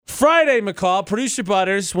Friday, McCall, Producer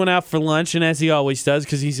Butterz went out for lunch, and as he always does,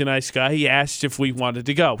 because he's a nice guy, he asked if we wanted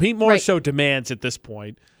to go. He more so demands at this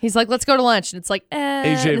point. He's like, let's go to lunch. And it's like, AJ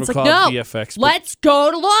and it's McCall, like, no, VFX. let's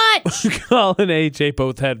go to lunch. McCall and AJ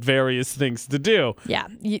both had various things to do. Yeah.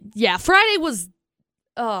 Friday was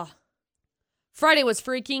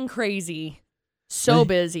freaking crazy. So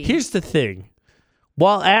busy. Here's the thing.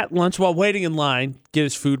 While at lunch, while waiting in line, get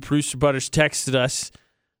his food, Producer Butterz texted us,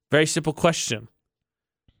 very simple question.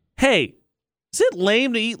 Hey, is it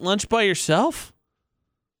lame to eat lunch by yourself?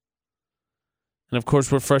 And of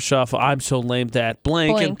course, we're fresh off I'm so lame that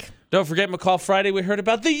blank. And don't forget, McCall, Friday, we heard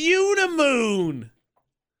about the unimoon.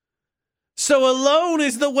 So alone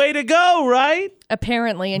is the way to go, right?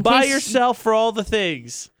 Apparently. By yourself for all the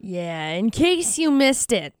things. Yeah, in case you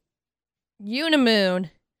missed it,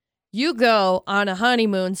 unimoon, you go on a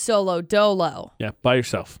honeymoon solo dolo. Yeah, by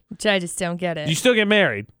yourself. Which I just don't get it. You still get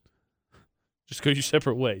married. Just go your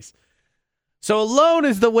separate ways. So alone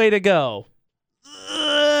is the way to go.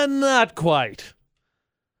 Not quite.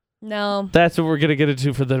 No. That's what we're going to get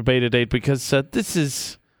into for the debate today because this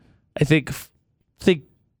is, I think,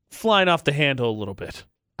 flying off the handle a little bit.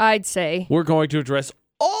 I'd say. We're going to address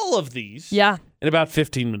all of these in about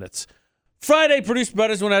 15 minutes. Friday, Producer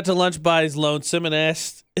Butterz went out to lunch by his lonesome and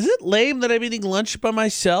asked, is it lame that I'm eating lunch by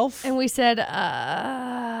myself? And we said,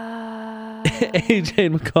 AJ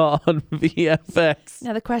and McCall on VFX.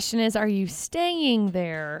 Now the question is, are you staying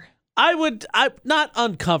there? I'm not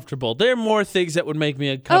uncomfortable. There are more things that would make me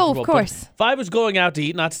uncomfortable. Oh, of course. But if I was going out to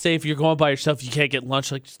eat, not to say if you're going by yourself, you can't get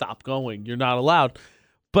lunch, like stop going. You're not allowed.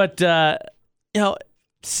 But,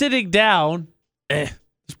 sitting down, there's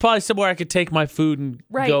probably somewhere I could take my food and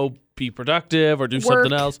go be productive or do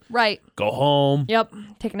something else. Right. Go home. Yep.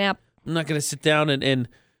 Take a nap. I'm not going to sit down and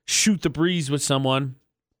shoot the breeze with someone.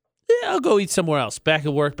 Yeah, I'll go eat somewhere else. Back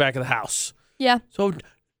at work, back at the house. Yeah. So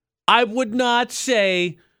I would not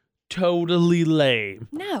say totally lame.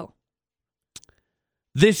 No.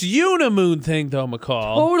 This unimoon thing, though,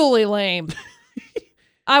 McCall. Totally lame.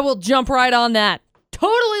 I will jump right on that.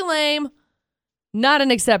 Totally lame. Not an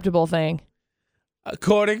acceptable thing.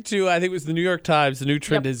 According to, I think it was the New York Times, the new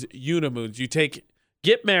trend is unimoons. You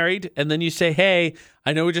get married, and then you say, hey,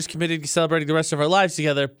 I know we just committed to celebrating the rest of our lives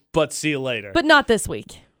together, but see you later. But not this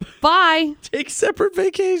week. Bye. Take separate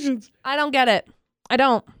vacations. I don't get it. I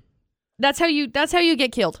don't. That's how you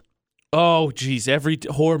get killed. Oh, geez. Every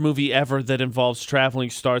horror movie ever that involves traveling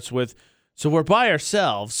starts with, so we're by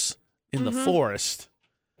ourselves in the forest.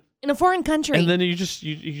 In a foreign country. And then you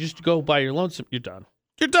just go by your lonesome. You're done.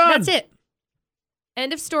 You're done. That's it.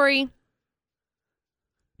 End of story.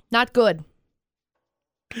 Not good.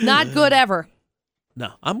 Not good ever.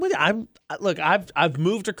 No, I'm with you. Look, I've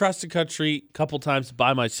moved across the country a couple times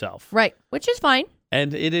by myself. Right, which is fine.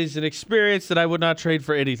 And it is an experience that I would not trade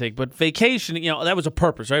for anything. But vacationing, that was a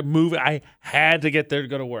purpose, right? I had to get there to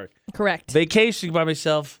go to work. Correct. Vacationing by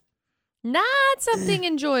myself. Not something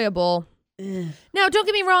enjoyable. Now, don't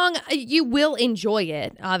get me wrong. You will enjoy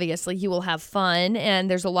it. Obviously, you will have fun. And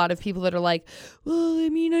there's a lot of people that are like, well, I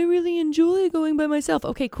really enjoy going by myself.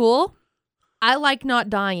 Okay, cool. I like not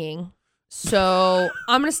dying. So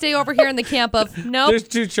I'm going to stay over here in the camp of, nope. There's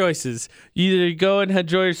two choices. You either go and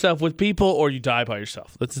enjoy yourself with people or you die by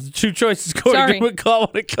yourself. That's the two choices according to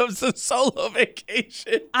McCall when it comes to solo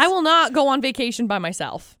vacation. I will not go on vacation by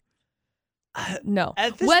myself. No.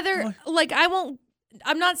 Whether, point, I won't.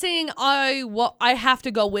 I'm not saying I have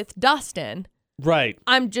to go with Dustin. Right.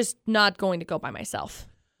 I'm just not going to go by myself.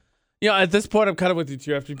 At this point, I'm kind of with you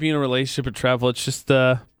too. After being in a relationship and travel, it's just,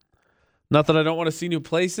 not that I don't want to see new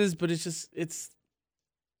places, but I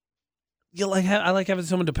like having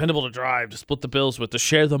someone dependable to drive, to split the bills with, to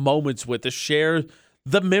share the moments with, to share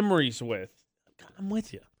the memories with. I'm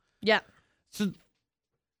with you. Yeah. So,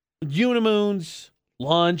 unimoons,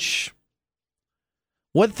 lunch.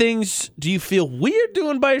 What things do you feel weird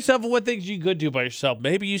doing by yourself, and what things you could do by yourself?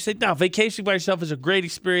 Maybe you say, no, vacationing by yourself is a great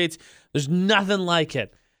experience. There's nothing like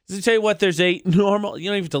it. Let me tell you what, there's a normal, you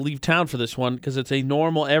don't even have to leave town for this one because it's a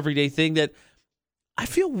normal, everyday thing that I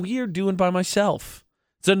feel weird doing by myself.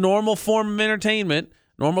 It's a normal form of entertainment,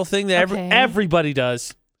 normal thing that everybody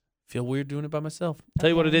does. I feel weird doing it by myself. Tell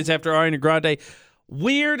you what it is after Ariana Grande.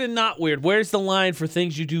 Weird and not weird. Where's the line for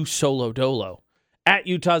things you do solo dolo? At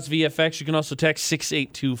Utah's VFX, you can also text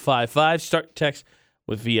 68255. Start text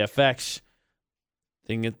with VFX.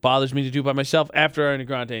 Thing that bothers me to do by myself after Ariana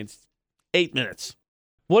Grande. It's 8 minutes.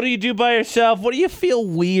 What do you do by yourself? What do you feel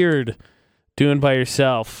weird doing by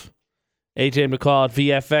yourself? AJ and McCall at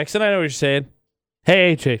VFX. And I know what you're saying.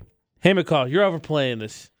 Hey, AJ. Hey, McCall. You're overplaying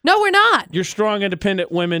this. No, we're not. You're strong,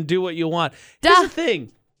 independent women. Do what you want. Here's the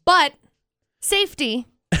thing. But safety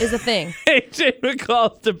is a thing. AJ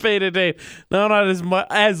McCall's debate a date. No, not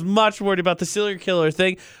as much worried about the serial killer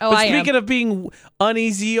thing. Oh, but I am. speaking of being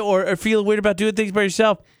uneasy or feeling weird about doing things by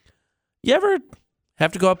yourself, you ever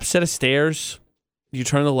have to go up a set of stairs? You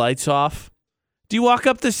turn the lights off? Do you walk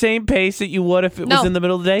up the same pace that you would if it was in the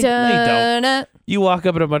middle of the day? No, you don't. You walk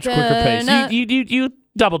up at a much quicker pace. You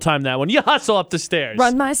double time that one. You hustle up the stairs.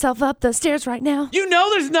 Run myself up the stairs right now. You know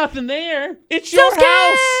there's nothing there. It's your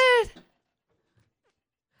house.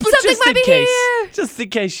 But something might be here. Just in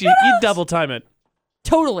case you double time it.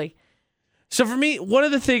 Totally. So for me, one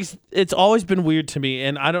of the things, it's always been weird to me,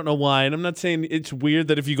 and I don't know why, and I'm not saying it's weird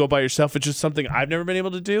that if you go by yourself, it's just something I've never been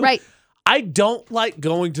able to do. Right. I don't like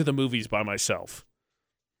going to the movies by myself.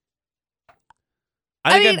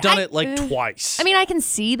 I think I've done it like twice. I mean, I can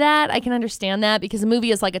see that. I can understand that because a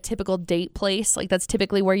movie is like a typical date place. Like that's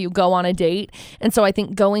typically where you go on a date. And so I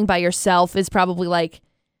think going by yourself is probably like,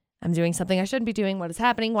 I'm doing something I shouldn't be doing. What is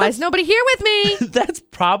happening? Why is nobody here with me? That's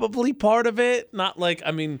probably part of it. Not like,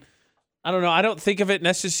 I mean, I don't know. I don't think of it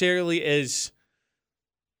necessarily as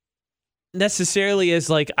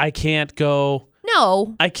like I can't go.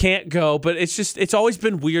 No. I can't go, but it's always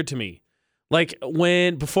been weird to me. Like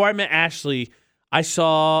before I met Ashley, I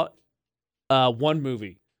saw one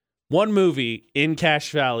movie in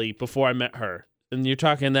Cache Valley before I met her. And you're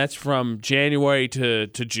talking that's from January to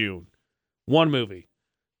June. One movie.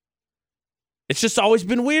 It's just always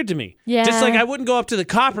been weird to me. Yeah. Just like I wouldn't go up to the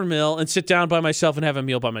Copper Mill and sit down by myself and have a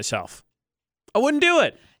meal by myself. I wouldn't do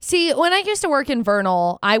it. See, when I used to work in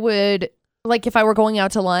Vernal, I would, like if I were going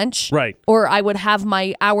out to lunch. Right. Or I would have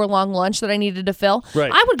my hour-long lunch that I needed to fill. Right.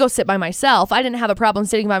 I would go sit by myself. I didn't have a problem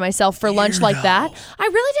sitting by myself for lunch like that. I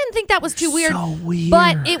really didn't think that was too weird. So weird.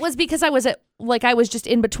 But it was because I was I was just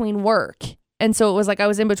in between work. And so it was like I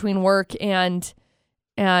was in between work and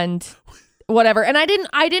whatever. And I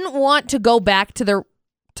didn't want to go back to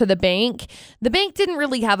the bank. The bank didn't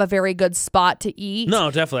really have a very good spot to eat. No,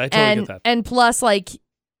 definitely. I totally get that. And plus, like,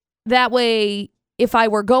 that way, if I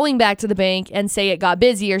were going back to the bank and say it got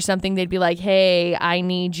busy or something, they'd be like, hey, I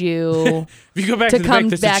need you if you go back to to the come bank,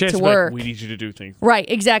 there's back a chance to work. Like, we need you to do things. Right,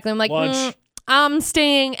 exactly. I'm like, Lunch. I'm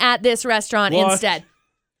staying at this restaurant Lunch. instead.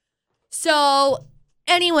 So,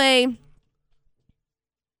 anyway,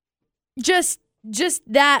 just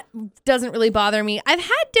that doesn't really bother me. I've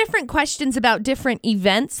had different questions about different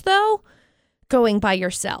events, though, going by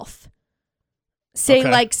yourself. Say,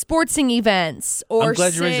 like, sportsing events or I'm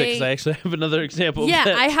glad you raised it because I actually have another example of that,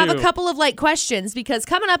 I have too. a couple of, like, questions because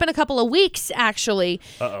coming up in a couple of weeks, actually,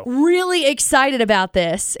 really excited about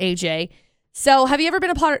this, AJ. So, have you ever been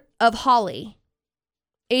a part of Holi?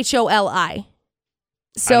 HOLI.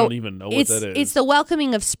 So I don't even know what that is. It's the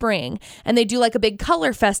welcoming of spring, and they do like a big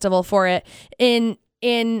color festival for it in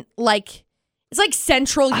like it's like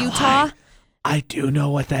central Utah. I do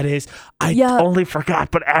know what that is. I only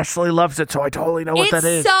forgot, but Ashley loves it, so I totally know what that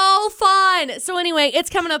is. It's so fun. So anyway,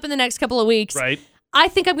 it's coming up in the next couple of weeks. Right. I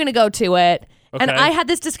think I'm going to go to it. Okay. And I had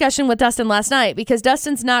this discussion with Dustin last night because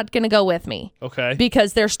Dustin's not going to go with me. Okay.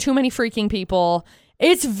 Because there's too many freaking people.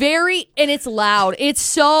 It's it's loud. It's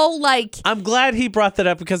so like. I'm glad he brought that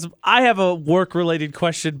up because I have a work-related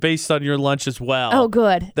question based on your lunch as well. Oh,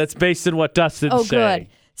 good. That's based on what Dustin said. Good.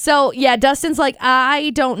 So, yeah, Dustin's like, I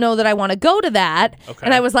don't know that I want to go to that. Okay.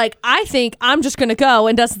 And I was like, I think I'm just going to go.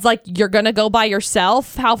 And Dustin's like, you're going to go by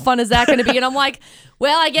yourself? How fun is that going to be? And I'm like,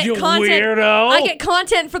 well, I get content. Weirdo. I get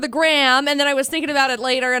content for the gram. And then I was thinking about it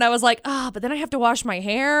later and I was like, but then I have to wash my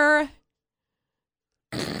hair.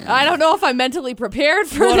 I don't know if I'm mentally prepared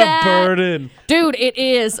for that. What a burden. Dude, it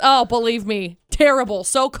is. Oh, believe me. Terrible.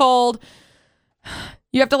 So cold.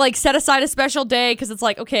 You have to like set aside a special day because it's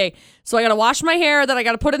like, okay, so I got to wash my hair, then I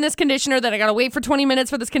got to put in this conditioner, then I got to wait for 20 minutes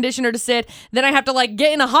for this conditioner to sit. Then I have to like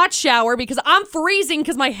get in a hot shower because I'm freezing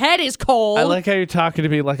because my head is cold. I like how you're talking to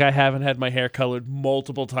me like I haven't had my hair colored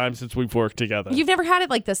multiple times since we've worked together. You've never had it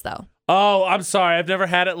like this though. Oh, I'm sorry. I've never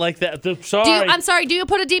had it like that. Sorry. I'm sorry. Do you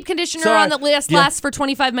put a deep conditioner on that lasts for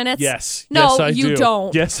 25 minutes? Yes. No, yes, I you do.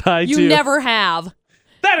 don't. Yes, I do. You never have.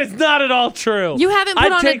 That is not at all true. You haven't put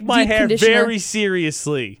on a I take deep my hair conditioner. very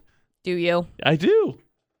seriously. Do you? I do.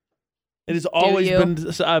 It has always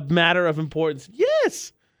been a matter of importance.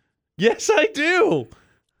 Yes. Yes, I do.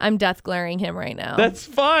 I'm death glaring him right now. That's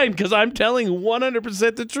fine because I'm telling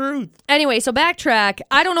 100% the truth. Anyway, so backtrack.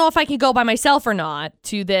 I don't know if I can go by myself or not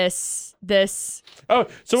to this. Oh,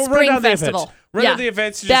 so we'll run spring down festival. the events. Run down the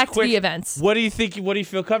events. Just Back quick. to the events. What do you think? What do you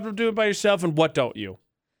feel comfortable doing by yourself, and what don't you?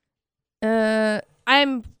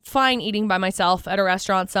 I'm fine eating by myself at a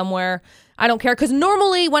restaurant somewhere. I don't care because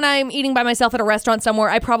normally when I'm eating by myself at a restaurant somewhere,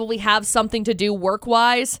 I probably have something to do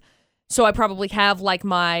work-wise. So I probably have like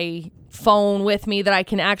my phone with me that I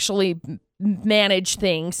can actually manage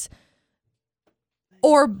things.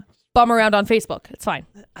 Or bum around on Facebook. It's fine.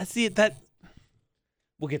 I see it.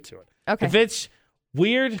 We'll get to it. Okay. If it's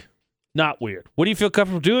weird, not weird. What do you feel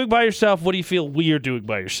comfortable doing by yourself? What do you feel weird doing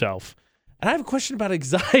by yourself? And I have a question about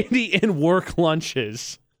anxiety in work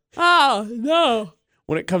lunches. Oh, no.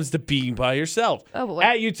 When it comes to being by yourself. Oh, boy.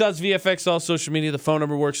 At Utah's VFX, all social media. The phone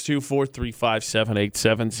number works too,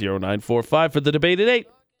 435-787-0945 for the debate at 8.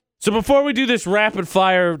 So before we do this rapid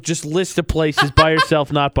fire, just list of places by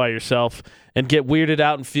yourself, not by yourself, and get weirded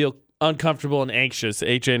out and feel uncomfortable and anxious.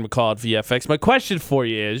 AJ and McCall at VFX. My question for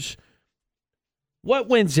you is, what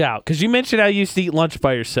wins out? Because you mentioned how you used to eat lunch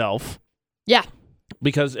by yourself. Yeah.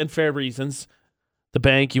 Because, and fair reasons, the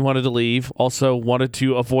bank, you wanted to leave. Also wanted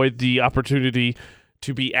to avoid the opportunity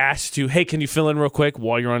to be asked to, hey, can you fill in real quick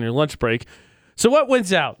while you're on your lunch break? So what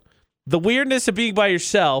wins out? The weirdness of being by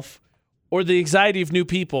yourself or the anxiety of new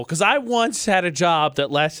people? Because I once had a job that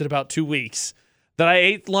lasted about 2 weeks that I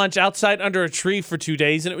ate lunch outside under a tree for 2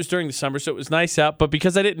 days, and it was during the summer, so it was nice out. But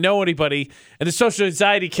because I didn't know anybody and the social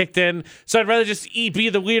anxiety kicked in, so I'd rather just be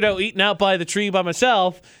the weirdo eating out by the tree by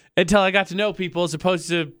myself until I got to know people as opposed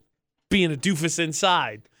to being a doofus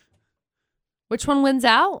inside. Which one wins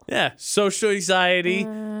out? Yeah, social anxiety,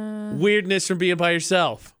 weirdness from being by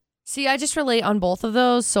yourself. See, I just relate on both of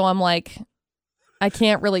those, so I'm like, I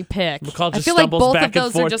can't really pick. McCall just I feel like stumbles both back of those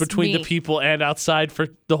and forth are just between me. the people and outside for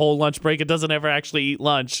the whole lunch break. It doesn't ever actually eat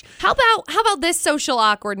lunch. How about this social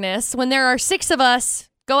awkwardness when there are 6 of us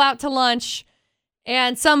go out to lunch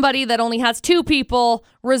and somebody that only has 2 people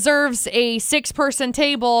reserves a 6-person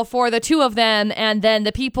table for the 2 of them, and then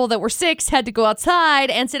the people that were 6 had to go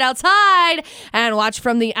outside and sit outside and watch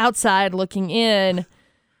from the outside looking in.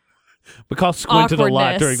 McCall squinted a lot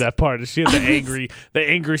Awkwardness. during that part. She had the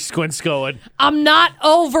angry squints going. I'm not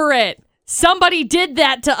over it. Somebody did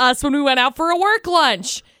that to us when we went out for a work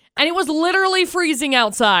lunch, and it was literally freezing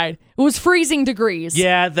outside. It was freezing degrees.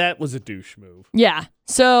 Yeah, that was a douche move. Yeah.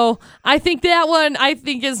 So I think that one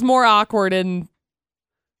is more awkward. And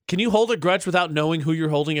Can you hold a grudge without knowing who you're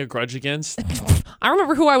holding a grudge against? I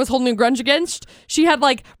remember who I was holding a grudge against. She had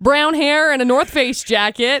like brown hair and a North Face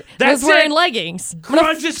jacket. That's was wearing it. leggings.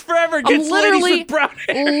 Grudges forever against ladies with brown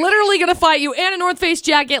hair. Literally gonna fight you, and a North Face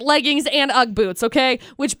jacket, leggings, and Ugg boots, okay?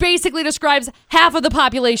 Which basically describes half of the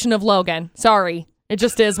population of Logan. Sorry. It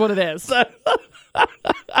just is what it is. So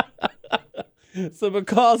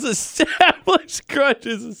McCall's established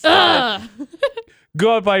grudges aside.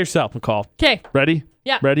 Go out by yourself, McCall. Okay. Ready?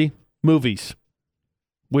 Yeah. Ready? Movies.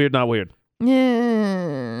 Weird, not weird.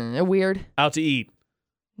 Yeah. Weird. Out to eat.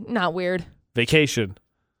 Not weird. Vacation.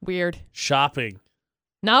 Weird. Shopping.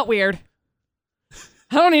 Not weird.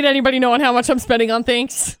 I don't need anybody knowing how much I'm spending on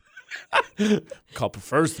things. McCall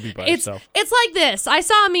prefers to be by herself. It's like this. I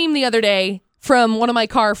saw a meme the other day from one of my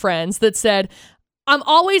car friends that said, I'm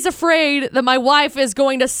always afraid that my wife is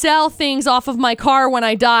going to sell things off of my car when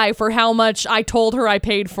I die for how much I told her I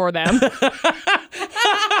paid for them.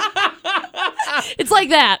 It's like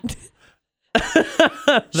that.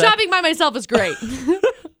 Shopping by myself is great.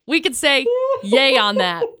 We could say yay on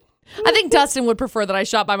that. I think Dustin would prefer that I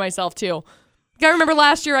shop by myself too. I remember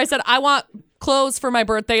last year I said, I want clothes for my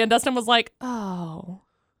birthday, and Dustin was like, oh,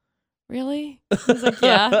 really? I was like,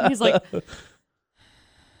 yeah. He's like,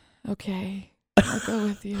 okay. I'll go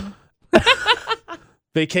with you.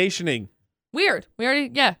 Vacationing. Weird. We already,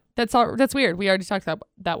 yeah, that's weird. We already talked about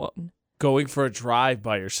that one. Going for a drive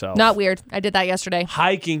by yourself. Not weird. I did that yesterday.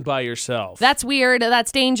 Hiking by yourself. That's weird.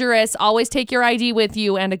 That's dangerous. Always take your ID with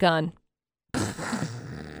you and a gun.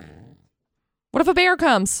 What if a bear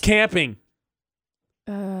comes? Camping.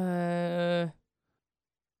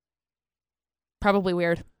 Probably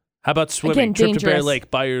weird. How about swimming? Again, Trip to Bear dangerous.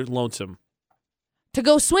 Lake by your lonesome. To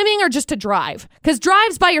go swimming or just to drive? Because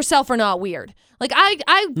drives by yourself are not weird. Like, I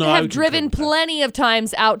have would driven concur with that. plenty of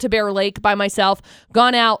times out to Bear Lake by myself,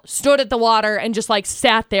 gone out, stood at the water, and just, like,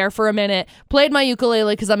 sat there for a minute, played my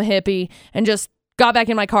ukulele because I'm a hippie, and just got back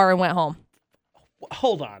in my car and went home.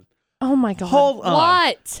 Hold on. Oh, my God. Hold on.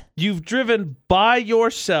 What? You've driven by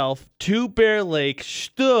yourself to Bear Lake,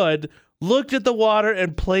 stood, looked at the water,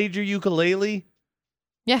 and played your ukulele?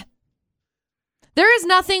 Yeah. There is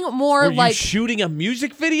nothing more Were you like... shooting a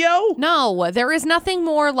music video? No, there is nothing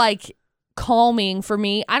more, like, calming for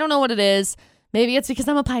me. I don't know what it is. Maybe it's because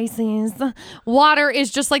I'm a Pisces. Water is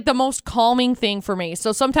just like the most calming thing for me.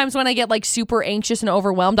 So sometimes when I get like super anxious and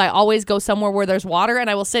overwhelmed, I always go somewhere where there's water and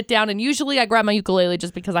I will sit down, and usually I grab my ukulele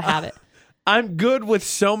just because I have it. I'm good with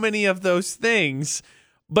so many of those things,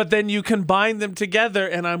 but then you combine them together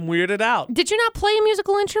and I'm weirded out. Did you not play a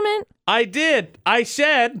musical instrument? I did. I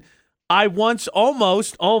said I once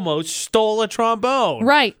almost stole a trombone.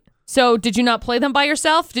 Right. So did you not play them by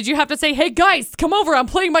yourself? Did you have to say, hey, guys, come over. I'm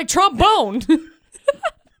playing my trombone.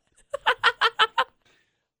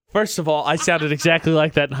 First of all, I sounded exactly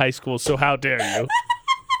like that in high school, so how dare you?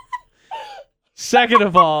 Second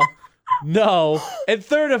of all, no. And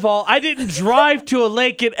third of all, I didn't drive to a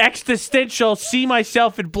lake in existential, see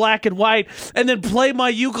myself in black and white, and then play my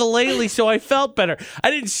ukulele so I felt better.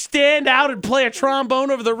 I didn't stand out and play a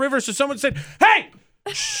trombone over the river so someone said, hey,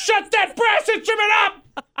 shut that brass instrument up!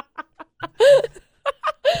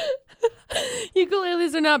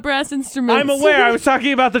 Ukuleles are not brass instruments. I'm aware. I was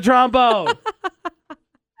talking about the trombone.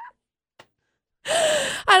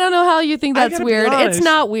 I don't know how you think that's weird. It's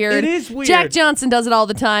not weird. It is weird. Jack Johnson does it all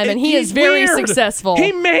the time, and he is very successful.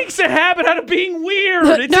 He makes a habit out of being weird.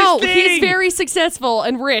 It's no, his thing. he's very successful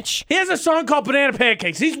and rich. He has a song called Banana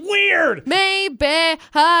Pancakes. He's weird. Maybe. That's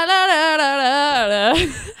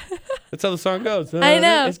how the song goes. I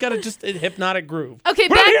know. It's got just a hypnotic groove. Okay,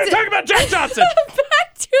 We're not here to talk about Jack Johnson.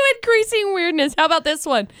 Back to increasing weirdness. How about this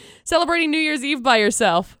one? Celebrating New Year's Eve by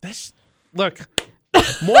yourself. Look,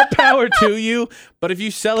 more power to you, but if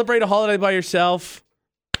you celebrate a holiday by yourself,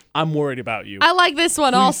 I'm worried about you. I like this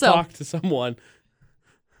one. Please also. Talk to someone.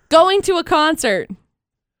 Going to a concert.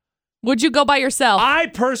 Would you go by yourself? I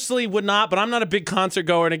personally would not, but I'm not a big concert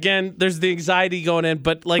goer. And again, there's the anxiety going in.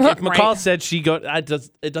 But like if McCall said she go,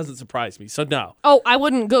 it doesn't surprise me. So no. Oh, I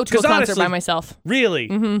wouldn't go to a concert honestly, by myself. Really?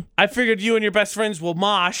 Mm-hmm. I figured you and your best friends will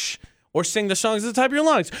mosh or sing the songs at the top of your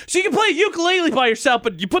lungs. So you can play ukulele by yourself,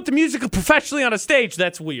 but you put the music professionally on a stage.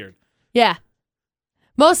 That's weird. Yeah.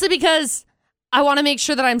 Mostly because I want to make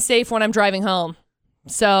sure that I'm safe when I'm driving home.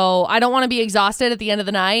 So I don't want to be exhausted at the end of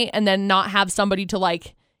the night and then not have somebody to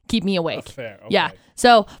like keep me awake. That's fair. Okay. Yeah.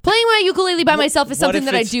 So playing my ukulele by myself is something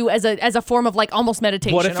that I do as a form of like almost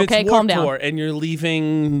meditation. What if it's okay, calm down. Tour and you're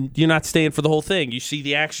leaving? You're not staying for the whole thing. You see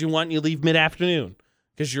the action you want, and you leave mid-afternoon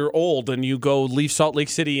because you're old and you go leave Salt Lake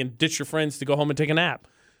City and ditch your friends to go home and take a nap.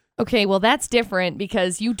 Okay, well that's different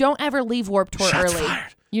because you don't ever leave Warped Tour Shots early.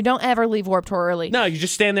 Fired. You don't ever leave Warped Tour early. No, you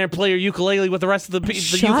just stand there and play your ukulele with the rest of the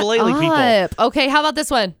Shut ukulele up. people. Okay, how about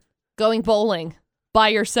this one? Going bowling by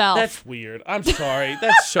yourself. That's weird. I'm sorry.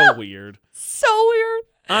 That's so weird. So weird.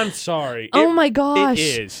 I'm sorry. Oh my gosh.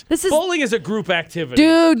 It is. Bowling is a group activity.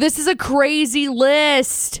 Dude, this is a crazy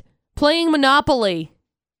list. Playing Monopoly.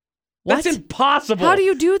 What? That's impossible. How do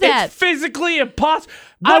you do that? It's physically impossible.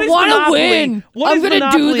 I want to win. What I'm is going to do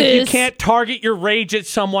Monopoly this. if you can't target your rage at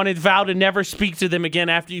someone and vow to never speak to them again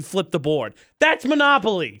after you flip the board? That's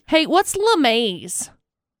Monopoly. Hey, what's Lamaze?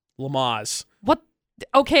 Lamaze. What?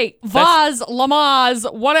 Okay, Vaz,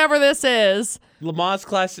 Lamaze, whatever this is. Lamaze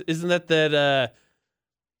class, isn't that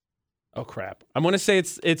oh crap. I'm going to say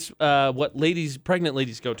it's what pregnant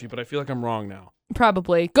ladies go to, but I feel like I'm wrong now.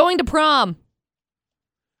 Probably. Going to prom.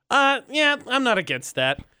 Yeah, I'm not against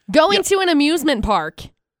that. Going to an amusement park.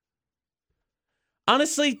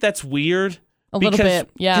 Honestly, that's weird. A little bit,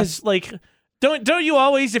 yeah. Because, like, don't you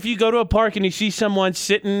always, if you go to a park and you see someone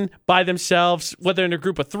sitting by themselves, whether in a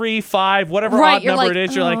group of 3, 5, whatever odd number it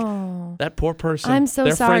is, you're like, that poor person. I'm so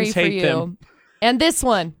Their sorry friends for hate you. them. And this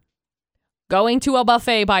one. Going to a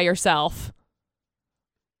buffet by yourself.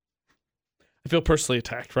 I feel personally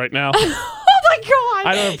attacked right now. Oh my God.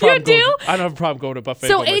 I don't have a problem you do? I don't have a problem going to a buffet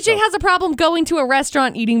So by AJ myself. has a problem going to a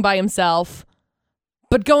restaurant eating by himself,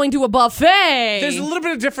 but going to a buffet. There's a little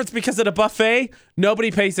bit of difference because at a buffet,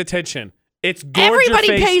 nobody pays attention. It's gorge Everybody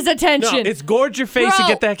your face. pays attention. No, it's gorge your face and Bro,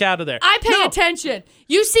 get the heck out of there. I pay attention.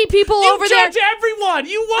 You see people You over there. judge everyone.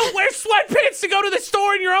 You won't wear sweatpants to go to the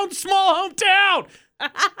store in your own small hometown.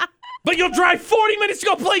 But you'll drive 40 minutes to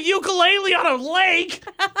go play ukulele on a lake.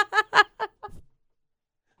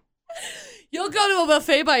 You'll go to a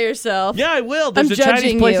buffet by yourself. Yeah, I will. There's I'm a Chinese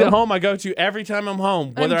judging place you. at home I go to every time I'm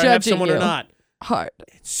home, whether I have judging someone or you. not. Hard.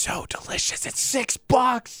 It's so delicious. It's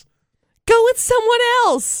 $6. Go with someone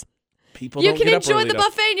else. People You don't can get up enjoy early the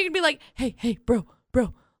enough. buffet and you can be like, hey, bro,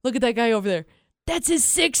 look at that guy over there. That's his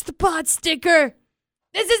 6th pot sticker.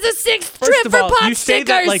 This is the 6th trip First of for all, pot you say stickers.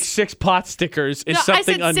 that like 6 pot stickers is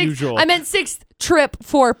something unusual. I meant 6th trip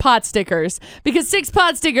for pot stickers because 6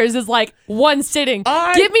 pot stickers is like one sitting.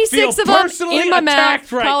 Give me 6 of them in my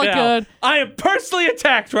mouth. Right Call it now. good. I am personally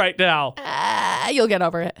attacked right now. You'll get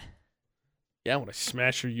over it. Yeah, I want to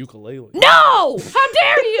smash your ukulele. No! How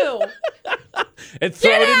dare you? And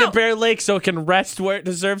throw Get it into out! Bear Lake so it can rest where it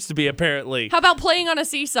deserves to be, apparently. How about playing on a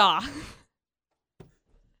seesaw?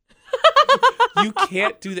 You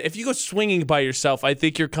can't do that. If you go swinging by yourself, I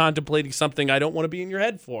think you're contemplating something I don't want to be in your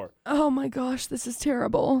head for. Oh my gosh, this is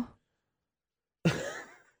terrible.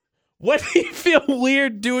 What do you feel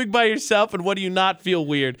weird doing by yourself, and what do you not feel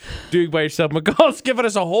weird doing by yourself? McCall's given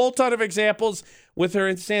us a whole ton of examples with her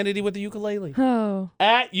insanity with the ukulele. Oh.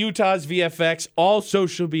 At Utah's VFX, all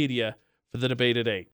social media for the debate at 8.